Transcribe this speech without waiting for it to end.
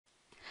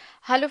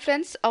Hello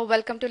friends,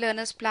 welcome to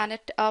Learner's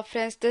Planet.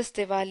 Friends, this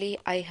Diwali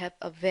I have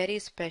a very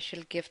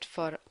special gift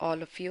for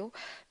all of you.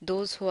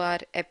 Those who are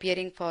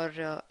appearing for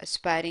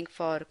aspiring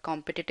for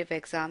competitive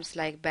exams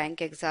like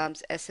bank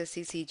exams,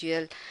 SSC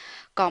CGL,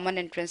 Common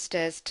Entrance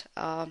Test,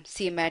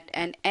 CMAT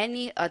and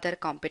any other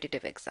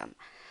competitive exam.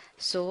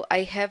 So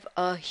I have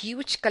a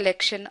huge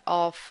collection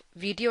of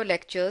video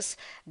lectures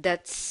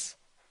that's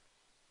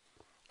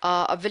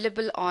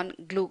available on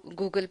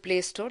Google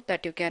Play Store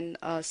that you can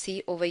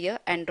see over here.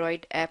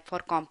 Android app for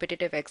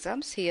competitive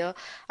exams. Here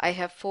I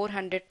have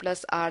 400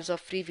 plus hours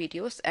of free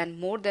videos and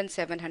more than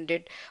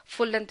 700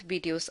 full-length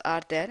videos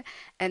are there,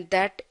 and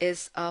that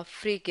is a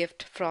free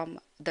gift from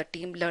the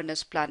team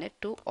Learners Planet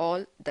to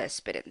all the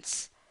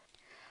aspirants.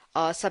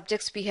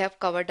 Subjects we have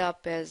covered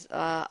up as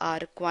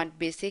are Quant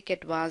Basic,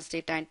 Advanced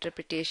Data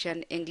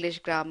Interpretation, English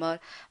Grammar,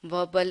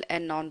 Verbal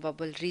and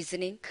Non-Verbal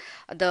Reasoning.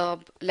 The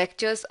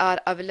lectures are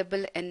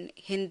available in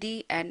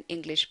Hindi and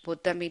English,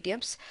 both the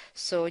mediums.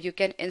 So you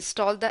can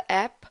install the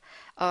app.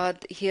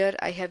 Here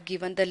I have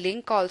given the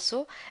link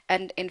also,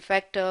 and in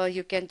fact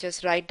you can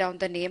just write down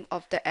the name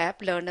of the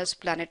app, Learners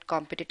Planet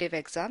Competitive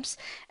Exams,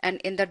 and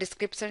in the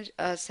description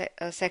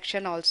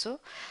section also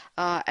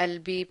I'll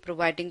be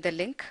providing the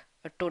link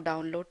to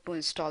download to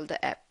install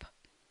the app.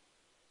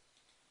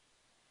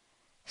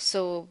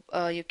 So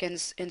you can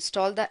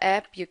install the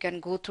app, you can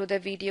go through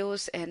the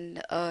videos,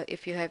 and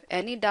if you have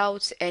any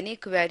doubts, any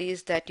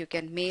queries, that you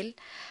can mail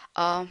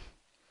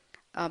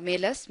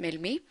mail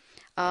me,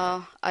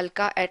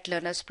 Alka at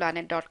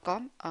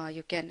learnersplanet.com.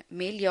 You can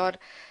mail your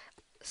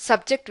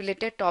subject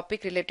related,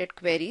 topic related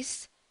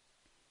queries,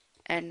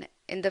 and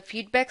in the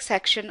feedback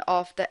section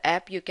of the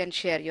app you can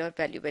share your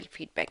valuable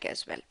feedback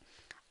as well.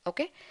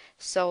 Okay,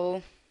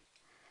 so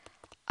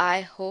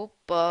I hope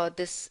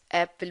this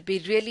app will be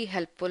really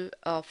helpful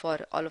for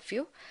all of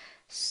you.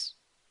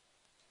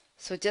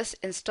 So just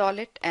install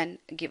it and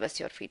give us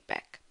your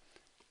feedback.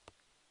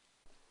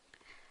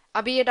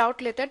 अभी ये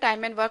doubt लेते हैं,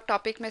 time and work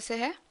topic में से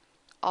है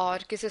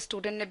और किसी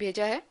student ने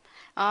भेजा है,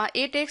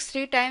 ए takes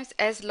 3 times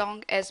as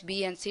long as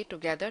B and C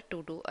together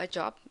to do a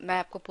job. मैं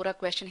आपको पूरा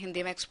क्वेश्चन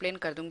हिंदी में एक्सप्लेन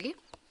कर दूंगी.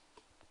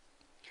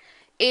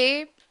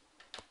 ए,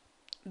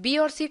 बी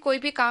और सी कोई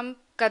भी काम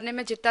करने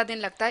में जितना दिन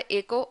लगता है,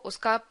 ए को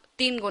उसका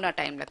 3 गुना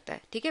टाइम लगता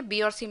है. ठीक है,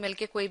 बी और सी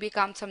मिलके कोई भी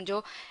काम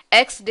समझो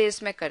एक्स डेज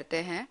में करते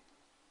हैं.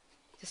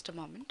 Just a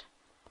moment.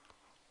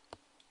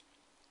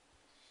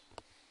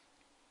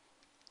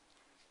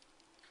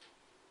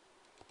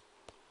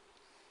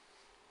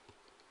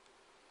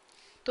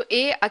 तो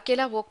ए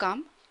अकेला वो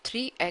काम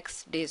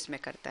 3x डेज में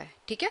करता है.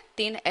 ठीक है,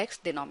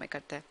 3x दिनों में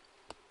करता है.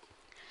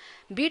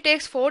 B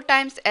takes 4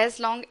 times as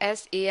long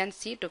as A and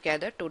C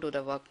together to do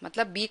the work.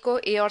 मतलब B को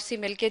A और C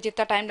मिलके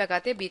जितना टाइम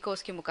लगाते हैं, B को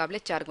उसके मुकाबले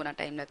 4 गुना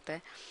टाइम लगता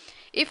है.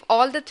 If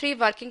all the three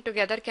working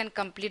together can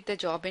complete the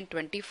job in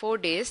 24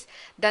 days,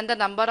 then the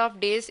number of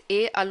days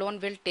A alone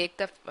will take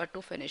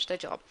to finish the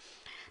job.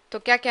 तो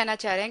क्या कहना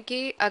चाह रहे हैं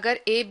कि अगर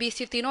A, B,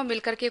 C तीनों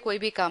मिलकर के कोई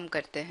भी काम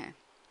करते हैं,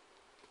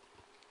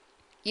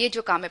 ये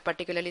जो काम है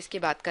पर्टिकुलरली इसकी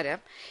बात करें अब,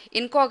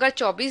 इनको अगर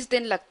 24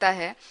 दिन लगता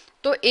है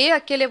तो A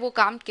अकेले वो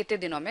काम कितने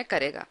दिनों में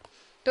करेगा?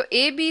 तो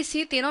A, B,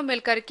 C तीनों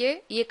मिलकर के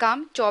ये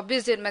काम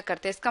 24 दिन में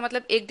करते हैं. इसका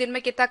मतलब एक दिन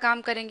में कितना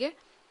काम करेंगे?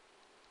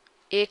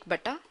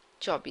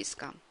 1/24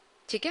 काम.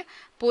 ठीक है,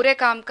 पूरे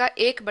काम का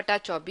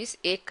 1/24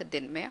 एक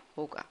दिन में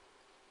होगा.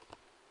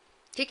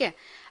 ठीक है,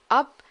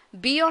 अब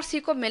बी और सी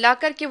को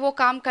मिलाकर के वो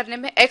काम करने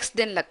में x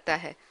दिन लगता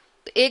है,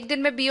 तो एक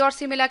दिन में बी और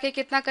सी मिला के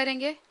कितना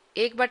करेंगे?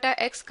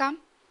 1/x काम.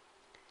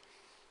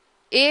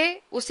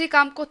 ए उसी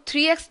काम को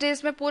 3x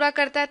डेज में पूरा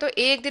करता है, तो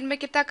ए एक दिन में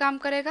कितना काम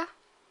करेगा?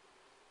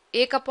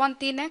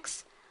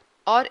 1/3x.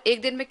 और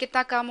एक दिन में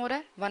कितना काम हो रहा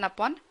है?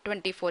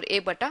 1/24,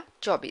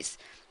 1/24.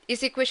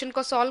 इस इक्वेशन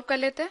को सॉल्व कर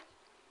लेते हैं.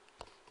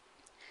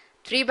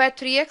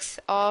 3/3x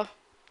और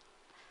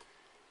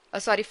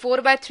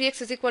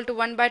 4/3x is equal to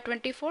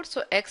 1/24.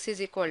 So x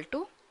is equal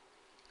to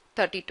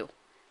 32.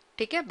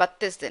 ठीक है,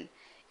 32 दिन.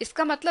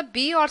 इसका मतलब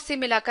B और C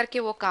मिलाकर के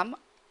वो काम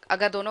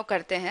अगर दोनों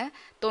करते हैं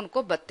तो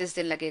उनको 32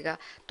 दिन लगेगा.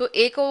 तो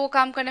A को वो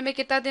काम करने में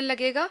कितना दिन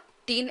लगेगा?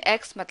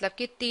 3x, मतलब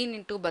कि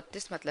 3 ×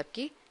 32 मतलब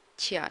कि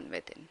 96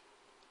 दिन.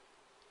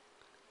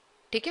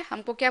 ठीक है,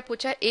 हमको क्या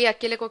पूछा? ए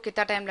अकेले को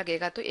कितना टाइम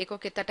लगेगा, तो ए को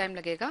कितना टाइम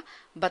लगेगा?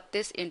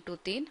 32 ×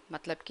 3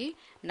 मतलब कि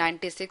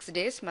 96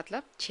 डेज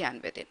मतलब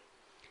 96 दिन.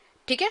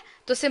 ठीक है,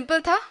 तो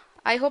सिंपल था.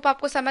 आई होप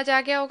आपको समझ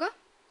आ गया होगा.